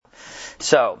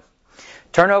So,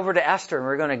 turn over to Esther, and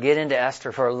we're going to get into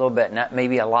Esther for a little bit, not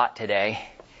maybe a lot today,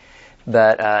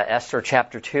 but Esther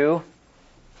chapter 2.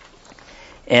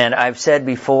 And I've said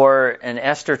before, in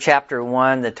Esther chapter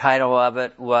 1, the title of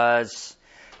it was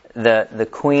the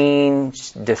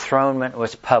Queen's Dethronement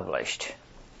was published.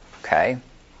 Okay?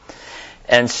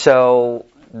 And so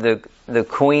the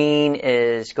Queen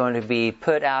is going to be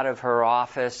put out of her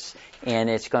office, and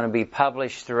it's going to be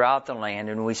published throughout the land,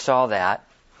 and we saw that.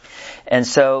 And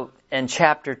so in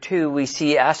chapter 2, we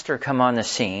see Esther come on the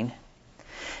scene,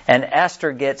 and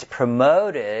Esther gets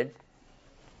promoted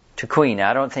to queen. Now,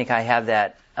 I don't think I have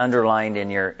that underlined in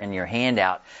your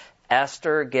handout.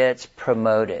 Esther gets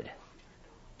promoted.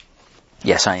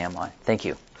 Yes, I am on. Thank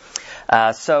you.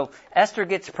 So Esther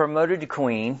gets promoted to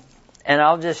queen, and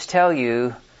I'll just tell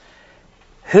you,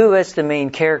 who is the main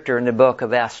character in the book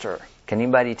of Esther? Can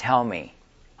anybody tell me?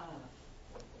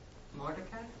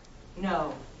 Mordecai?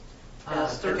 No.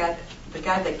 Esther? The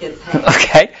guy that gets hanged.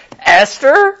 Okay.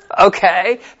 Esther?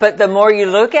 Okay. But the more you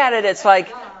look at it, it's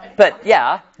like, but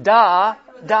yeah, duh.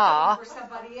 For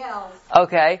somebody else.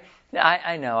 Okay.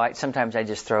 I know. Sometimes I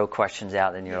just throw questions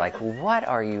out and you're like, what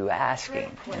are you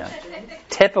asking? You know,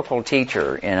 typical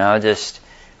teacher, just,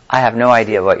 I have no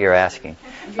idea what you're asking.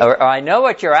 Or I know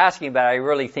what you're asking, but I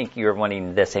really think you're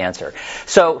wanting this answer.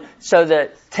 So the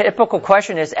typical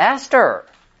question is Esther.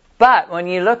 But when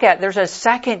you look at, there's a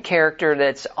second character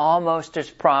that's almost as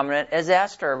prominent as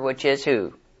Esther, which is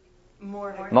who?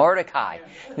 Mordecai.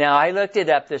 Now, I looked it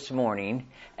up this morning,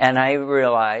 and I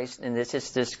realized, and this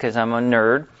is just because I'm a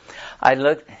nerd,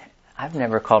 I've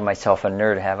never called myself a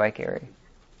nerd, have I, Carrie?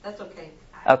 That's okay.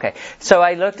 Okay, so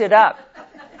I looked it up.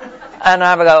 And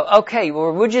I go, okay,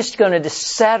 well, we're just going to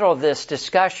settle this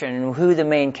discussion, who the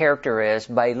main character is,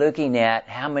 by looking at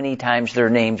how many times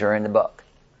their names are in the book.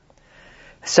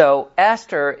 So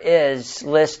Esther is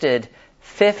listed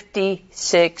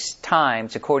 56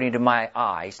 times, according to my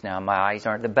eyes. Now, my eyes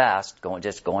aren't the best,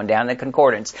 going down the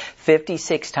concordance.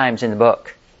 56 times in the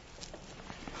book.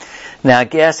 Now,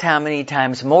 guess how many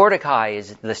times Mordecai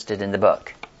is listed in the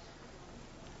book?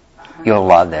 You'll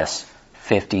love this.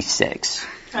 56.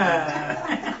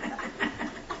 Now,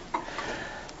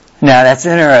 that's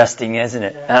interesting, isn't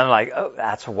it? And I'm like, oh,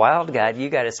 that's wild, God. You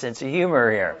got a sense of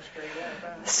humor here.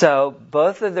 So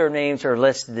both of their names are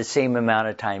listed the same amount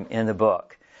of time in the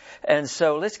book. And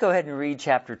so let's go ahead and read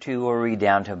chapter 2. We'll read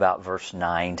down to about verse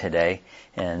 9 today,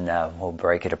 and we'll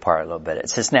break it apart a little bit. It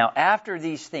says, now after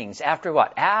these things, after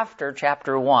what? After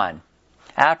chapter 1.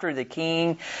 After the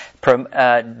king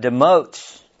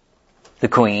demotes the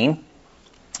queen,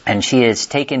 and she is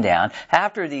taken down.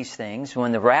 After these things,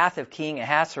 when the wrath of King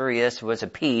Ahasuerus was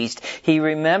appeased, he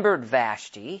remembered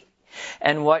Vashti,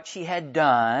 and what she had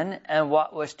done, and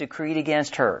what was decreed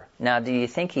against her. Now, do you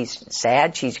think he's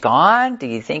sad she's gone? Do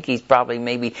you think he's probably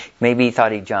maybe he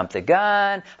thought he jumped the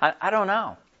gun? I don't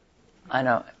know. I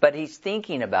know. But he's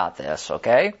thinking about this,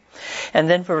 okay? And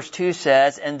then verse 2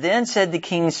 says, and then said the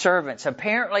king's servants.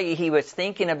 Apparently he was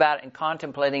thinking about it and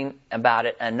contemplating about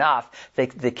it enough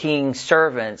that the king's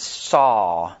servants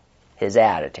saw his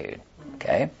attitude.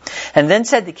 Okay. And then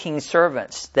said the king's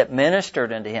servants that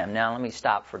ministered unto him. Now let me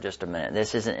stop for just a minute.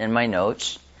 This isn't in my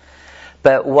notes.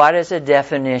 But what is a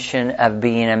definition of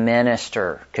being a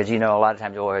minister? Because a lot of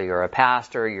times, you're a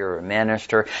pastor, you're a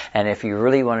minister. And if you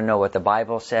really want to know what the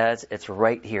Bible says, it's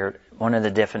right here. One of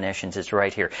the definitions is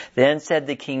right here. Then said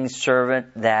the king's servant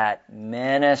that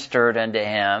ministered unto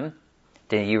him.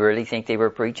 Do you really think they were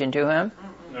preaching to him?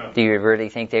 No. Do you really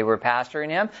think they were pastoring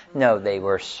him? No, they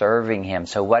were serving him.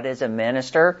 So what is a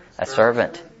minister? A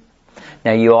servant.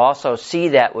 Now you also see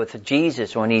that with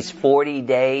Jesus when he's 40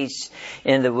 days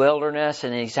in the wilderness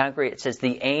and he's hungry. It says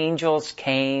the angels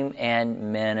came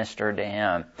and ministered to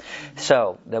him.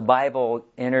 So the Bible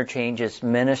interchanges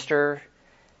ministering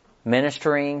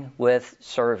with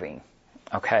serving.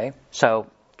 Okay? So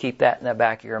keep that in the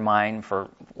back of your mind for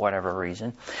whatever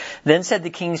reason. Then said the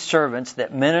king's servants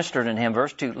that ministered in him,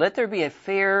 verse 2, let there be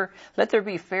fair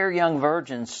young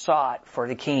virgins sought for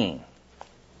the king.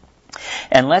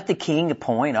 And let the king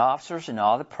appoint officers in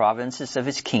all the provinces of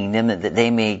his kingdom, that they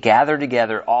may gather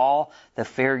together all the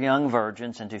fair young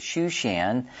virgins unto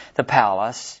Shushan, the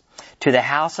palace, to the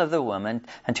house of the woman,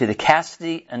 unto the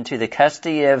custody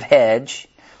of Hedge.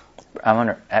 I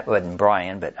wonder, that wasn't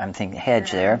Brian, but I'm thinking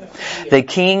Hedge there. The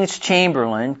king's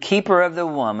chamberlain, keeper of the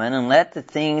woman, and let the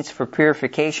things for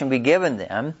purification be given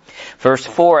them. Verse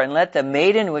 4, and let the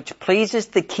maiden which pleases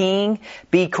the king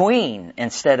be queen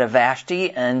instead of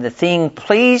Vashti, and the thing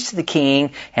pleased the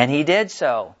king, and he did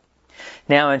so.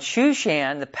 Now in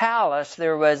Shushan, the palace,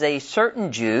 there was a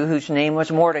certain Jew whose name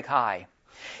was Mordecai.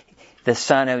 the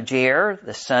son of Jair,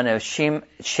 the son of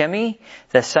Shimi,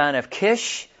 the son of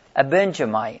Kish, a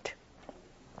Benjamite,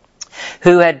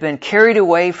 who had been carried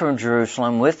away from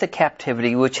Jerusalem with the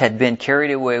captivity which had been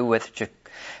carried away with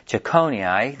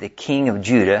Jeconiah, the king of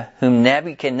Judah, whom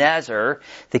Nebuchadnezzar,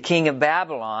 the king of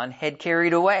Babylon, had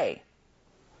carried away.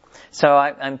 So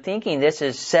I'm thinking this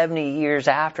is 70 years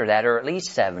after that, or at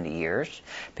least 70 years,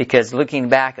 because looking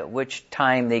back at which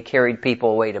time they carried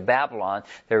people away to Babylon,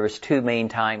 there was 2 main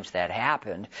times that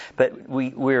happened. But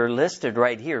we're listed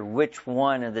right here which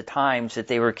one of the times that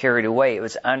they were carried away. It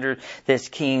was under this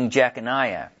king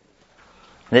Jeconiah.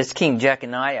 This King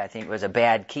Jeconiah, I think, was a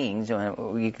bad king,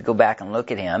 so you could go back and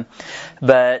look at him.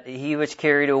 But he was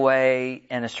carried away,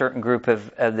 and a certain group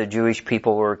of the Jewish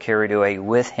people were carried away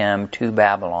with him to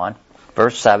Babylon.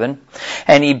 Verse 7.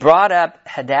 And he brought up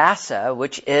Hadassah,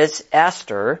 which is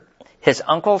Esther, his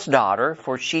uncle's daughter,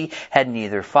 for she had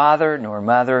neither father nor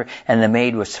mother, and the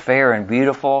maid was fair and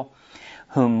beautiful,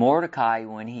 whom Mordecai,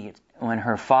 when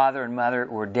her father and mother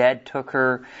were dead,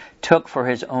 took for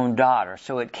his own daughter.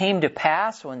 So it came to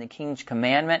pass, when the king's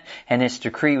commandment and his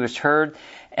decree was heard,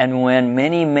 and when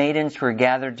many maidens were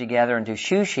gathered together into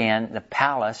Shushan, the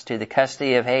palace, to the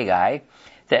custody of Haggai,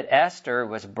 that Esther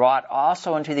was brought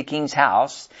also into the king's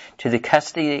house, to the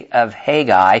custody of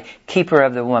Haggai, keeper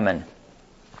of the women.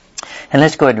 And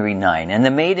let's go ahead and read 9. And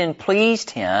the maiden pleased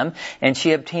him, and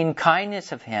she obtained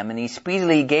kindness of him, and he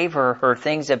speedily gave her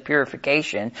things of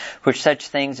purification, which such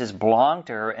things as belonged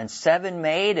to her, and 7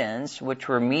 maidens, which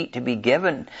were meet to be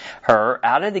given her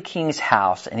out of the king's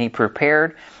house. And he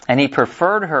preferred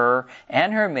her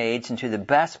and her maids into the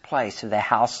best place of the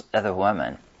house of the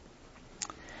women.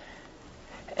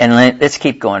 And let's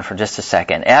keep going for just a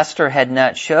second. Esther had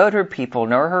not showed her people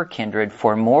nor her kindred,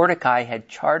 for Mordecai had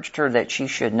charged her that she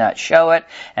should not show it.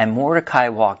 And Mordecai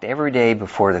walked every day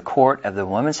before the court of the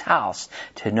woman's house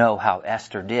to know how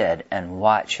Esther did and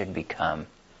what should become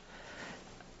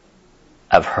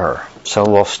of her. So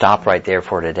we'll stop right there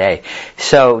for today.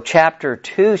 So chapter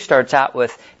 2 starts out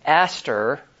with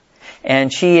Esther,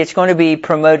 and she is going to be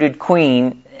promoted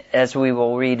queen, as we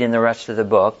will read in the rest of the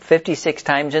book. 56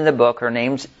 times in the book, her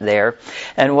name's there.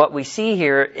 And what we see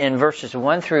here in verses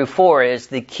 1 through 4 is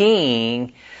the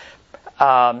king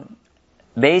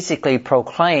basically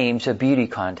proclaims a beauty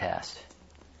contest.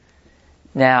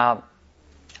 Now,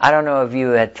 I don't know if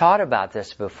you had thought about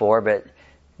this before, but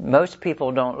most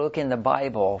people don't look in the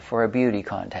Bible for a beauty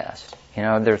contest. You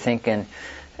know, they're thinking,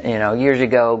 years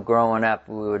ago growing up,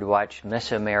 we would watch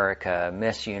Miss America,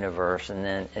 Miss Universe, and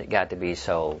then it got to be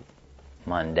so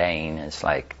mundane. It's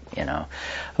like,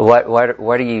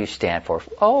 what do you stand for?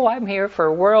 Oh, I'm here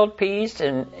for world peace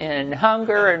and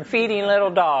hunger and feeding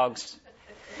little dogs.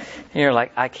 And you're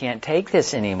like, I can't take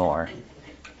this anymore.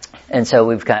 And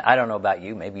so I don't know about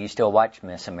you, maybe you still watch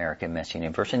Miss America, Miss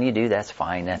Universe, and you do, that's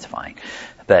fine.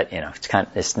 But,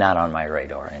 it's not on my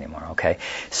radar anymore, okay?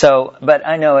 So, but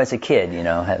I know as a kid,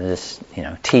 have this,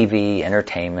 TV,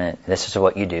 entertainment, this is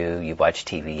what you do, you watch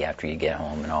TV after you get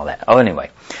home and all that. Oh, anyway.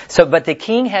 So, but the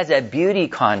king has a beauty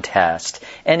contest,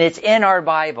 and it's in our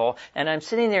Bible, and I'm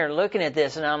sitting there looking at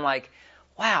this, and I'm like,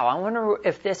 wow, I wonder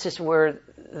if this is where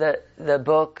the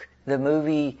book, the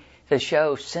movie, the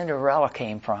show Cinderella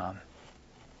came from.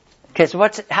 Because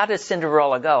how does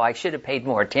Cinderella go? I should have paid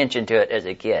more attention to it as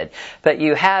a kid. But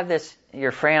you have this,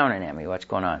 you're frowning at me. What's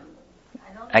going on?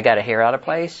 I got a hair out of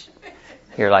place?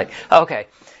 You're like, okay.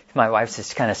 My wife's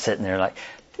just kind of sitting there like,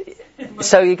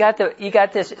 so you got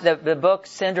the book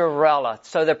Cinderella.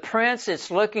 So the prince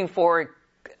is looking for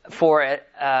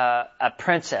a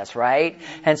princess, right?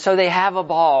 And so they have a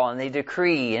ball and they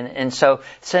decree, and so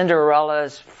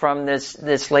Cinderella's from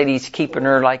this lady's keeping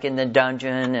her like in the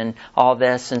dungeon and all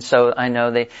this, and so I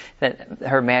know that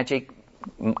her magic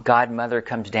godmother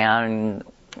comes down and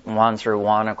wands her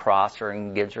wand across her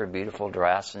and gives her a beautiful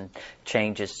dress and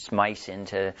changes mice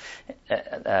into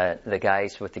the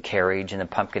guys with the carriage and the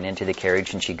pumpkin into the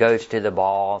carriage, and she goes to the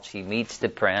ball, she meets the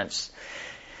prince.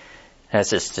 That's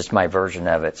just my version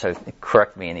of it, so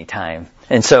correct me anytime.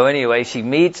 And so anyway, she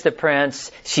meets the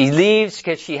prince. She leaves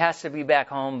because she has to be back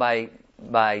home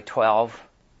by 12.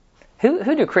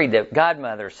 Who decreed that?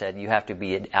 Godmother said you have to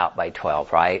be out by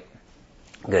 12, right?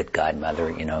 Good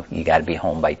godmother, you got to be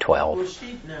home by 12. Well,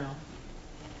 no.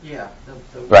 Yeah.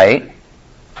 Right?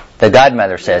 The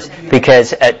godmother says,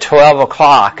 because at 12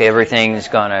 o'clock everything's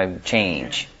going to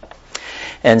change.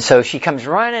 And so she comes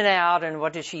running out, and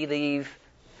what does she leave?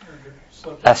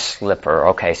 A slipper.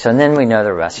 Okay, so then we know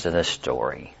the rest of the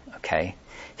story. Okay,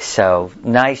 so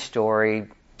nice story.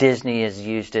 Disney has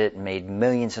used it and made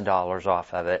millions of dollars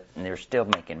off of it, and they're still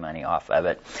making money off of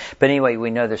it. But anyway, we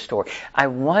know the story. I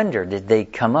wonder, did they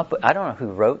come up with, I don't know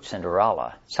who wrote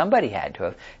Cinderella. Somebody had to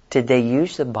have. Did they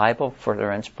use the Bible for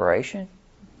their inspiration?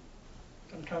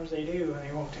 Sometimes they do, and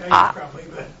they won't tell you probably,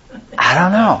 but... I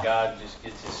don't know. God just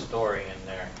gets his story in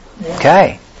there. Yeah.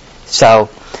 Okay. So,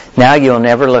 now you'll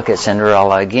never look at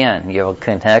Cinderella again. You'll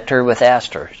connect her with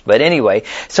Esther. But anyway,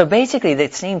 so basically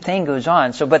the same thing goes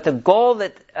on. So, but the goal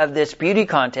of this beauty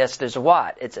contest is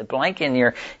what? It's a blank in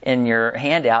your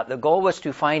handout. The goal was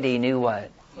to find a new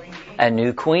what? Queen. A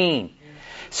new queen.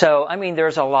 So, I mean,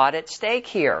 there's a lot at stake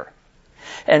here.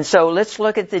 And so let's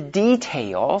look at the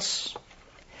details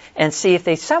and see if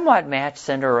they somewhat match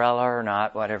Cinderella or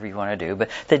not, whatever you want to do. But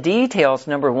the details,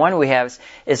 number one we have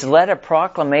is let a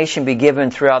proclamation be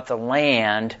given throughout the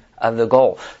land of the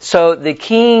goal. So the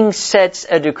king sets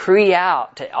a decree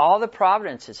out to all the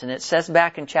provinces, and it says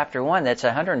back in chapter 1, that's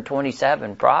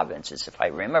 127 provinces, if I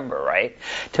remember right,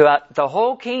 to the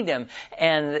whole kingdom,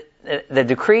 and the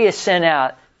decree is sent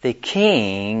out. The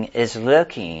king is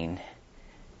looking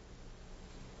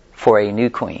for a new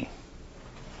queen.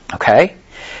 Okay?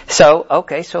 So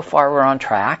far we're on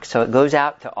track. So it goes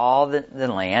out to all the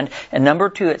land. And number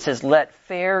 2, it says, let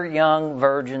fair young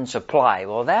virgins apply.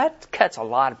 Well, that cuts a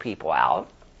lot of people out.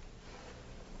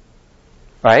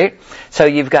 Right? So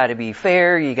you've got to be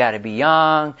fair, you got to be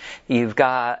young, you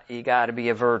got to be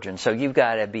a virgin. So you've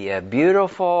got to be a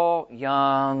beautiful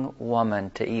young woman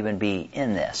to even be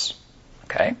in this.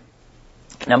 Okay?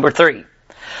 Number 3.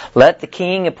 Let the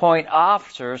king appoint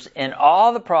officers in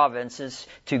all the provinces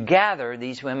to gather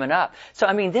these women up. So,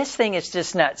 I mean, this thing is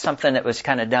just not something that was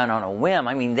kind of done on a whim.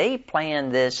 I mean, they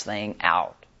planned this thing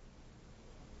out.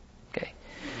 Okay.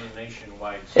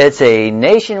 It's a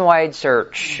nationwide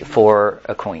search for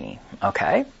a queen.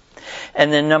 Okay.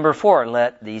 And then number 4,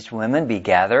 let these women be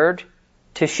gathered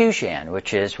to Shushan,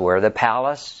 which is where the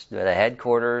palace, the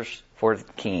headquarters for the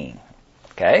king.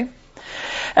 Okay.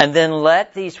 And then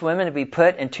let these women be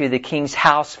put into the king's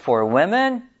house for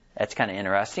women. That's kind of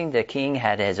interesting. The king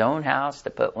had his own house to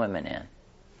put women in.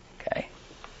 Okay.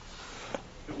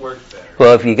 It worked better.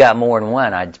 Well, if you got more than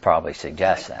one, I'd probably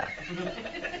suggest that.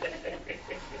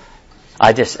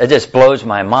 It just blows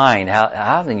my mind.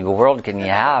 How in the world can you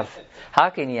have?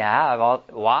 How can you have all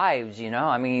wives? You know,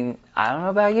 I mean, I don't know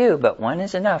about you, but one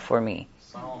is enough for me.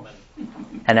 Solomon.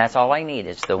 And that's all I need.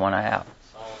 It's the one I have.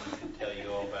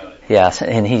 Yes,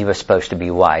 and he was supposed to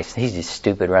be wise. He's just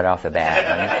stupid right off the bat.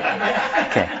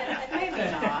 Maybe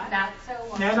not. Not so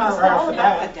long. No, not right off the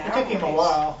bat. It took him a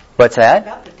while. What's that?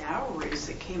 About the dowries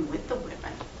that came with the women.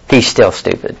 He's still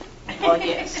stupid. Well,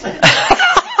 yes.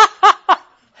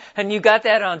 And you got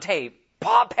that on tape.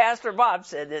 Pastor Bob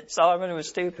said that Solomon was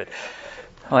stupid.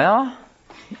 Well,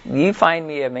 you find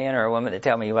me a man or a woman to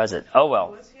tell me he wasn't. Oh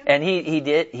well. And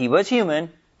he was human.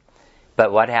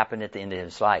 But what happened at the end of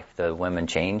his life? The women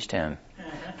changed him.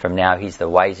 From now he's the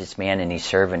wisest man and he's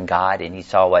serving God, and he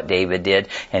saw what David did,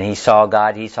 and he saw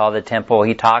God, he saw the temple,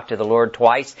 he talked to the Lord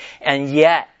twice, and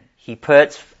yet he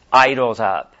puts idols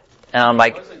up. And I'm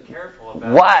like,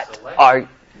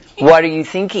 what are you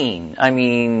thinking? I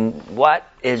mean, what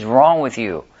is wrong with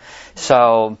you?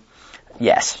 So,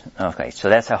 yes. Okay, so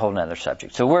that's a whole nother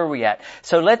subject. So where are we at?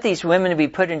 So let these women be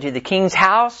put into the king's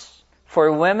house for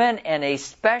women, and a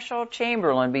special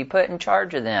chamberlain be put in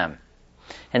charge of them.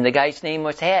 And the guy's name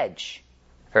was Hedge,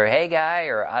 or Haggai,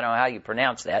 or I don't know how you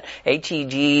pronounce that.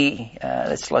 H-E-G,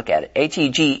 let's look at it.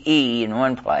 H-E-G-E in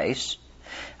one place.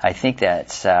 I think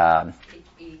that's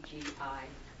H-E-G-I.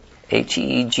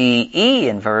 H-E-G-E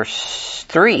in verse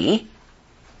 3.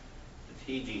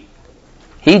 It's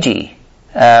Hegi.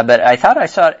 But I thought I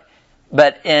saw it.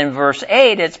 But in verse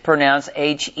 8, it's pronounced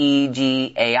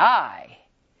H-E-G-A-I.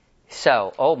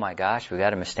 So, oh my gosh, we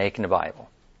got a mistake in the Bible.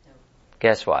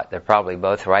 Guess what? They're probably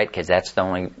both right, because that's the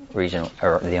only reason,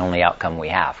 or the only outcome we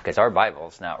have, because our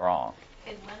Bible's not wrong.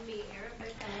 Can one be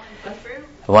Arabic and one Hebrew?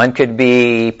 One could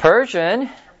be Persian, Or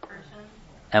Persian?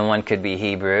 and one could be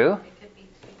Hebrew. It could be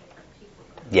two different people.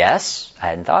 Yes, I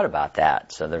hadn't thought about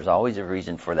that. So there's always a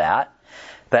reason for that.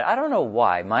 But I don't know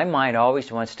why. My mind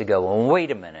always wants to go, well,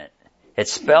 wait a minute.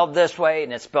 It's spelled this way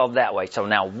and it's spelled that way. So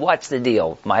now what's the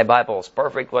deal? My Bible is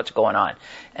perfect. What's going on?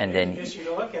 And then,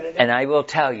 and I will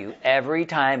tell you, every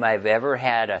time I've ever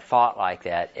had a thought like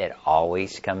that, it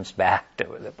always comes back to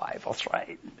the Bible's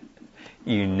right.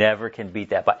 You never can beat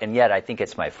that. And yet I think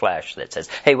it's my flesh that says,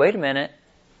 hey, wait a minute.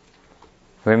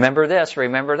 Remember this,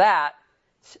 remember that.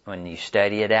 When you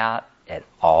study it out, it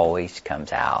always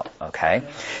comes out. Okay?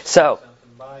 So,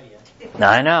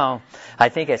 I know. I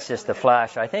think it's just the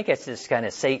flesh. I think it's just kind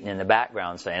of Satan in the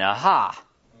background saying, aha,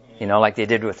 like they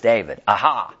did with David.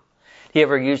 Aha. You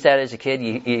ever used that as a kid?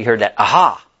 You heard that,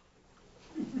 aha.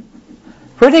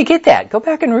 Where'd they get that? Go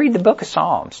back and read the book of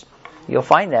Psalms. You'll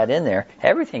find that in there.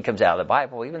 Everything comes out of the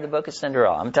Bible, even the book of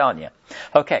Cinderella. I'm telling you.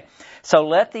 Okay. So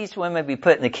let these women be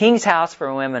put in the king's house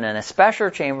for women, and a special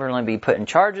chamberlain be put in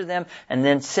charge of them. And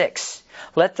then 6,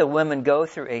 let the women go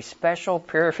through a special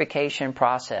purification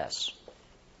process.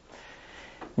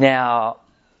 Now,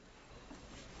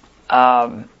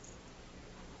 I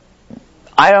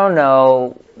don't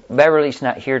know. Beverly's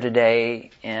not here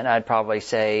today, and I'd probably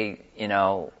say,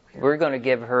 we're going to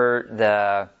give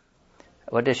her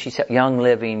what does she say? Young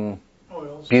Living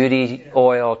Oils. Beauty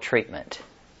oil treatment.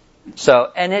 So,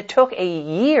 and it took a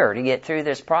year to get through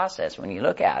this process when you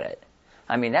look at it.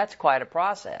 I mean, that's quite a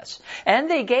process. And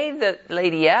they gave the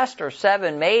Lady Esther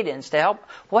 7 maidens to help.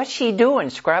 What's she doing?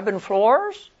 Scrubbing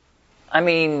floors? I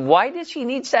mean, why did she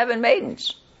need 7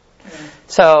 maidens?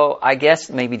 So I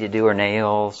guess maybe to do her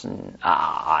nails, and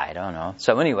I don't know.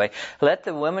 So anyway, let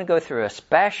the women go through a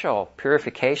special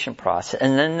purification process.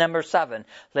 And then number 7,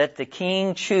 let the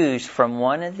king choose from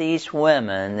one of these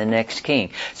women the next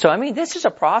king. So I mean, this is a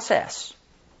process.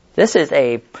 This is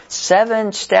a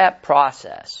 7-step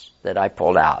process that I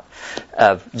pulled out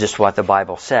of just what the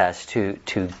Bible says to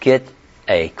get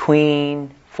a queen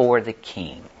for the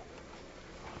king.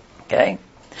 Okay?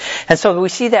 And so we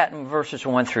see that in verses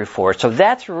 1 through 4. So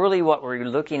that's really what we're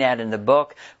looking at in the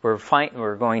book. We're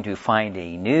going to find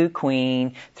a new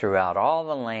queen throughout all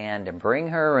the land and bring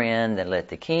her in, and let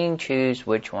the king choose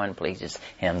which one pleases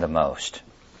him the most.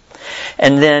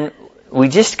 And then we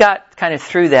just got kind of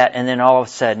through that, and then all of a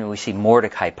sudden we see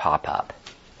Mordecai pop up.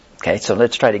 Okay, so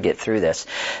let's try to get through this.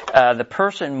 The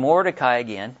person Mordecai,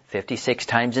 again, 56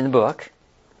 times in the book.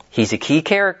 He's a key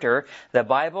character. The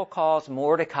Bible calls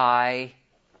Mordecai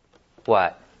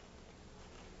what?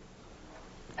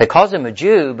 It calls him a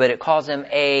Jew, but it calls him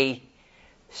a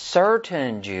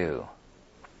certain Jew.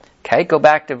 Okay, go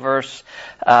back to verse,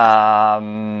 where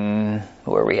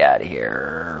are we at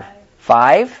here?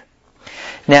 5.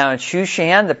 Now in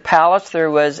Shushan, the palace,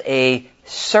 there was a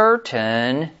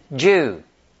certain Jew.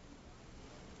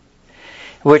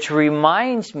 Which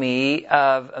reminds me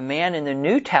of a man in the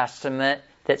New Testament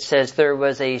that says there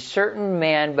was a certain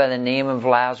man by the name of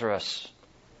Lazarus.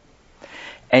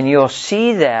 And you'll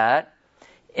see that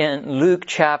in Luke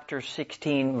chapter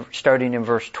 16, starting in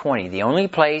verse 20. The only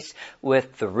place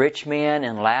with the rich man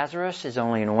and Lazarus is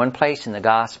only in one place in the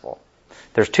gospel.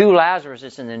 There's 2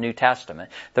 Lazaruses in the New Testament.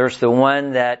 There's the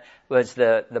one that was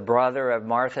the brother of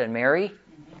Martha and Mary.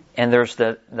 And there's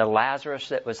the Lazarus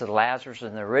that was the Lazarus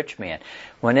and the rich man.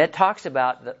 When it talks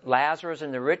about the Lazarus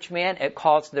and the rich man, it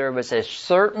calls there was a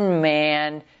certain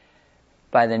man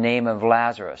by the name of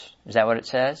Lazarus. Is that what it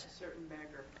says?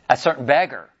 A certain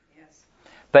beggar. Yes.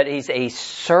 But he's a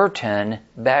certain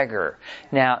beggar.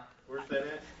 Now, Where's that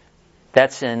at?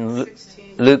 That's in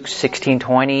Luke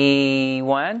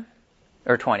 16:21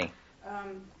 or 20.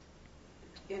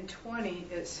 In 20,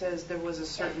 it says there was a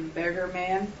certain beggar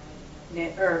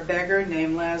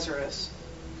named Lazarus.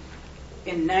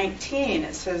 In 19,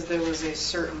 it says there was a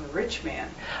certain rich man.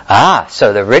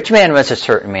 So the rich man was a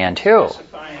certain man too.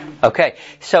 Okay,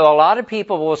 so a lot of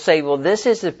people will say, well, this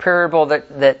is the parable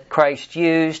that Christ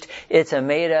used. It's a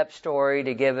made-up story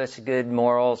to give us good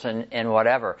morals and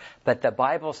whatever. But the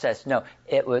Bible says, no,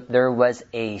 there was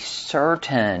a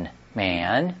certain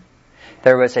man.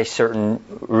 There was a certain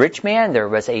rich man. There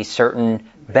was a certain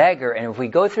beggar. And if we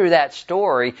go through that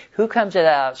story, who comes out of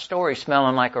that story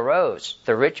smelling like a rose?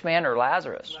 The rich man or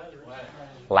Lazarus?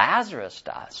 Lazarus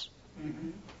does. Mm-hmm.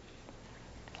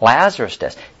 Lazarus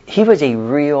does. He was a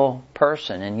real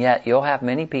person, and yet you'll have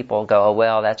many people go, oh,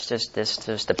 well, that's just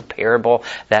a parable.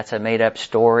 That's a made-up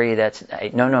story.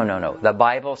 No. The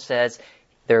Bible says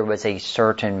there was a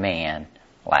certain man,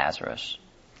 Lazarus.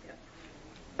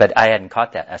 But I hadn't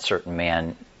caught that. A certain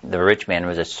man, the rich man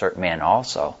was a certain man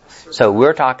also. So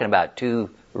we're talking about 2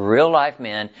 real-life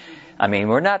men. I mean,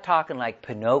 we're not talking like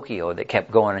Pinocchio that kept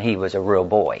going and he was a real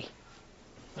boy.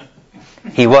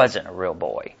 He wasn't a real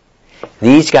boy.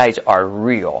 These guys are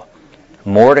real.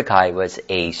 Mordecai was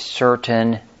a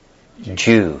certain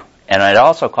Jew. And it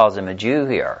also calls him a Jew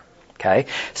here. Okay?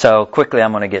 So quickly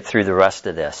I'm going to get through the rest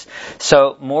of this.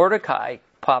 So Mordecai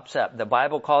pops up. The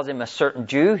Bible calls him a certain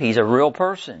Jew. He's a real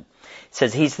person. It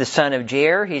says he's the son of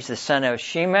Jair. He's the son of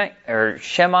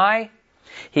Shimei.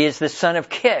 He is the son of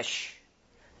Kish.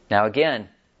 Now again,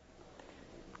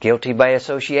 guilty by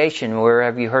association. Where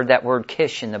have you heard that word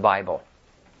Kish in the Bible?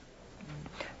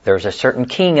 There's a certain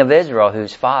king of Israel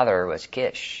whose father was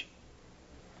Kish.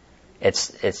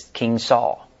 It's King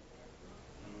Saul.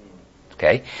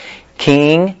 Okay?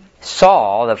 King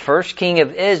Saul, the first king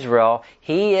of Israel,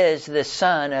 he is the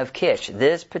son of Kish,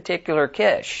 this particular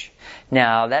Kish.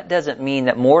 Now, that doesn't mean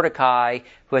that Mordecai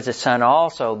was a son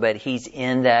also, but he's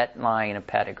in that line of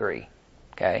pedigree.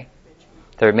 Okay?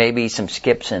 There may be some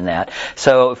skips in that.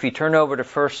 So if you turn over to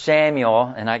 1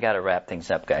 Samuel, and I got to wrap things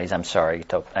up, guys. I'm sorry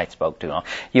I spoke too long.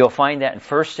 You'll find that in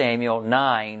 1 Samuel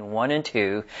 9, 1 and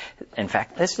 2. In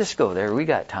fact, let's just go there. We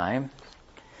got time.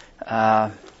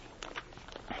 1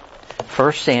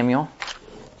 Samuel,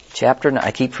 chapter 9.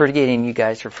 I keep forgetting you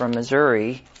guys are from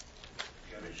Missouri.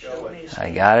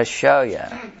 I got to show you.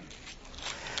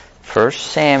 1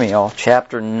 Samuel,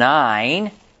 chapter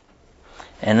 9.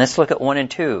 And let's look at 1 and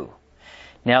 2.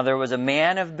 Now there was a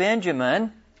man of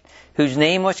Benjamin whose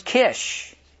name was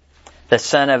Kish, the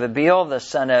son of Abiel, the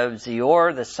son of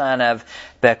Zeor, the son of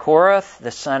Bechorath, the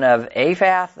son of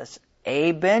Aphath,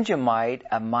 a Benjamite,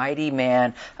 a mighty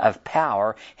man of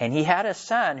power. And he had a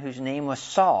son whose name was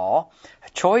Saul, a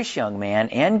choice young man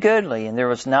and goodly. And there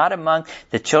was not among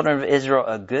the children of Israel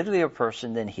a goodlier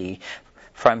person than he.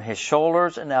 From his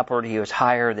shoulders and upward, he was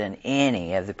higher than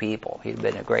any of the people. He'd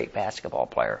been a great basketball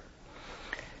player.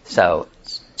 So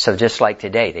just like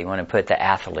today, they want to put the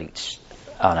athletes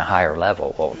on a higher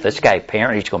level. Well, this guy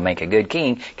apparently is going to make a good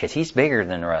king because he's bigger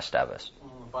than the rest of us.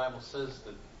 Well, the Bible says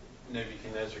that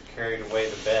Nebuchadnezzar carried away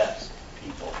the best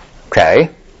people. Okay.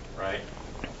 Right?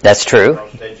 That's true. The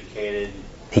most educated.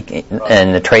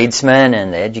 And the tradesmen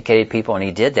and the educated people, and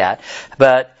he did that.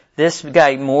 But this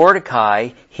guy, Mordecai,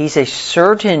 he's a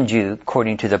certain Jew,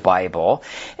 according to the Bible,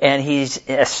 and he's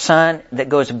a son that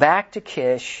goes back to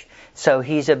Kish. So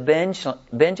he's a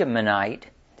Benjaminite.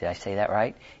 Did I say that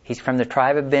right? He's from the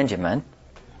tribe of Benjamin.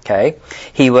 Okay.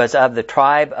 He was of the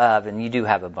tribe of, and you do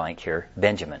have a blank here,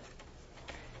 Benjamin.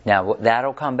 Now,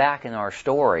 that'll come back in our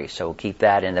story, so keep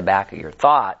that in the back of your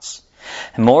thoughts.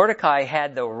 Mordecai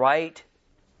had the right,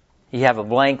 you have a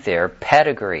blank there,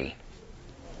 pedigree.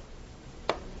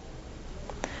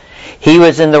 He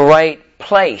was in the right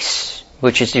place,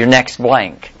 which is your next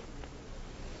blank.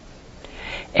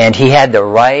 And he had the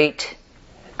right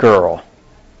girl.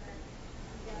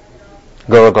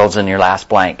 Girl goes in your last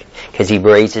blank, because he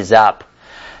raises up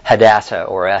Hadassah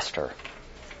or Esther.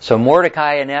 So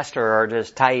Mordecai and Esther are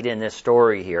just tied in this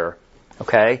story here.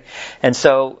 Okay? And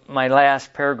so my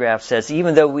last paragraph says,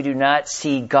 even though we do not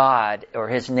see God or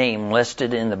His name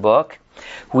listed in the book,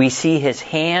 we see His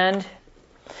hand,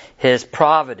 His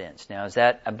providence. Now, is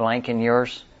that a blank in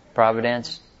yours?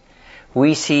 Providence?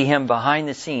 We see Him behind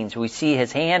the scenes. We see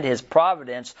His hand, His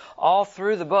providence, all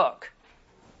through the book.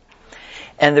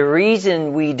 And the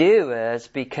reason we do is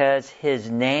because His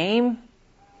name,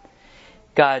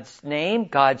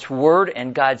 God's Word,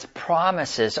 and God's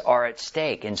promises are at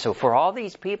stake. And so for all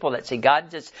these people that say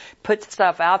God just put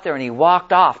stuff out there and He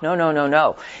walked off.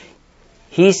 No.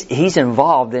 He's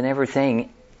involved in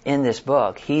everything in this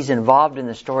book. He's involved in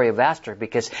the story of Esther,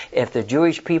 because if the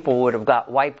Jewish people would have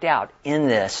got wiped out in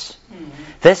this,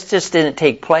 this just didn't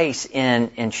take place in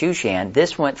Shushan.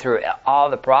 This went through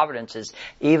all the providences,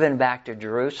 even back to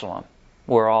Jerusalem,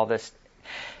 where all this,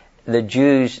 the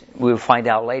Jews, we'll find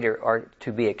out later, are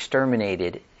to be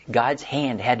exterminated. God's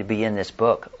hand had to be in this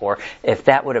book, or if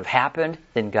that would have happened,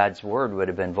 then God's word would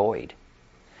have been void.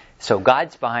 So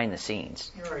God's behind the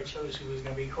scenes. He already chose who was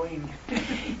going to be queen.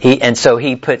 And so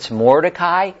He puts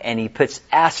Mordecai and He puts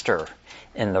Esther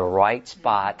in the right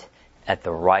spot at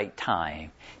the right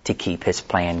time to keep His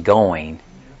plan going.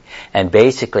 And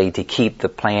basically to keep the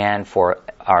plan for,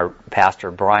 our Pastor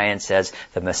Brian says,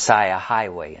 the Messiah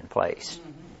highway in place.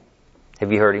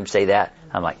 Have you heard him say that?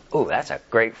 I'm like, oh, that's a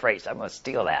great phrase. I'm going to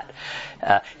steal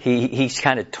that. He's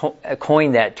kind of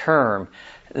coined that term.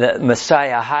 The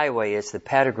Messiah highway is the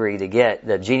pedigree to get,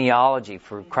 the genealogy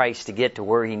for Christ to get to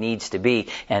where He needs to be,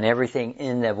 and everything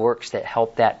in the works that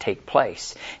help that take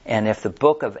place. And if the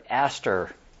book of Esther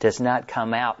does not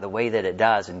come out the way that it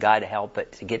does, and God help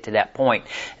it to get to that point,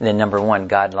 then number one,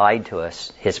 God lied to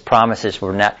us. His promises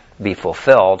would not be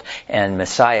fulfilled, and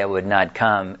Messiah would not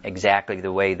come exactly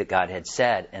the way that God had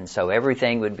said. And so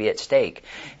everything would be at stake.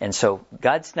 And so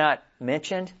God's not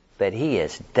mentioned, but He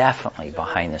is definitely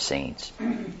behind the scenes.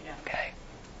 Okay.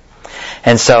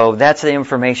 And so that's the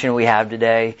information we have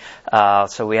today.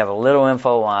 So we have a little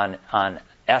info on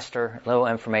Esther, a little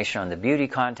information on the beauty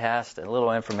contest, a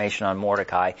little information on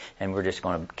Mordecai, and we're just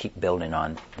going to keep building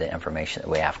on the information that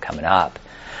we have coming up,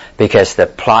 because the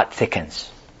plot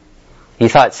thickens. You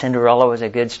thought Cinderella was a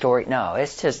good story? No,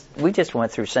 we just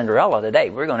went through Cinderella today.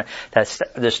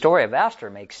 The story of Esther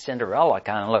makes Cinderella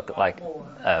kind of look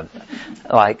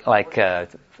like a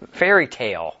fairy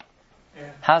tale. Yeah.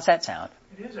 How's that sound?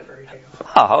 It is a fairy tale.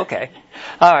 Oh, okay.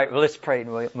 All right, well, let's pray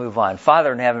and we'll move on.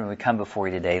 Father in heaven, we come before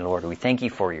you today, Lord. We thank you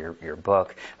for your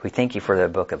book. We thank you for the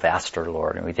book of Esther,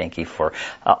 Lord, and we thank you for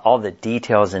all the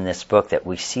details in this book that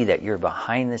we see that you're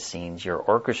behind the scenes, you're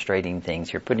orchestrating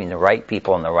things, you're putting the right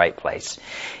people in the right place.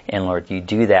 And, Lord, you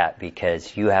do that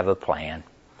because you have a plan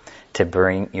to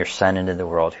bring your Son into the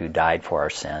world who died for our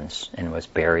sins and was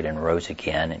buried and rose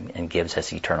again and gives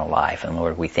us eternal life. And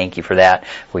Lord, we thank you for that.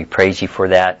 We praise you for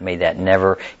that. May that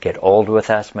never get old with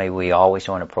us. May we always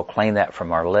want to proclaim that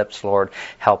from our lips, Lord.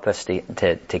 Help us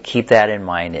to keep that in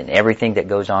mind in everything that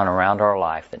goes on around our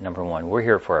life, that number one, we're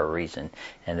here for a reason,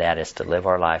 and that is to live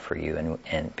our life for you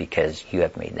and because you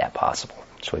have made that possible.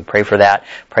 So we pray for that.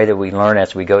 Pray that we learn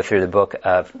as we go through the book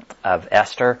of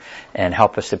Esther and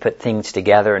help us to put things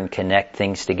together and connect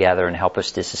things together and help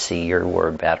us just to see your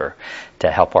word better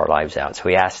to help our lives out. So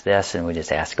we ask this and we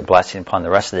just ask a blessing upon the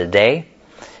rest of the day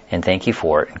and thank you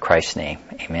for it. In Christ's name,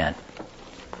 amen.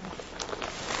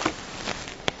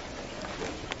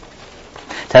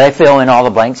 Did I fill in all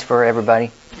the blanks for everybody?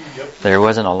 Yep. There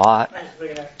wasn't a lot. I was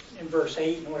looking at in verse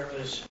 8 and whatever this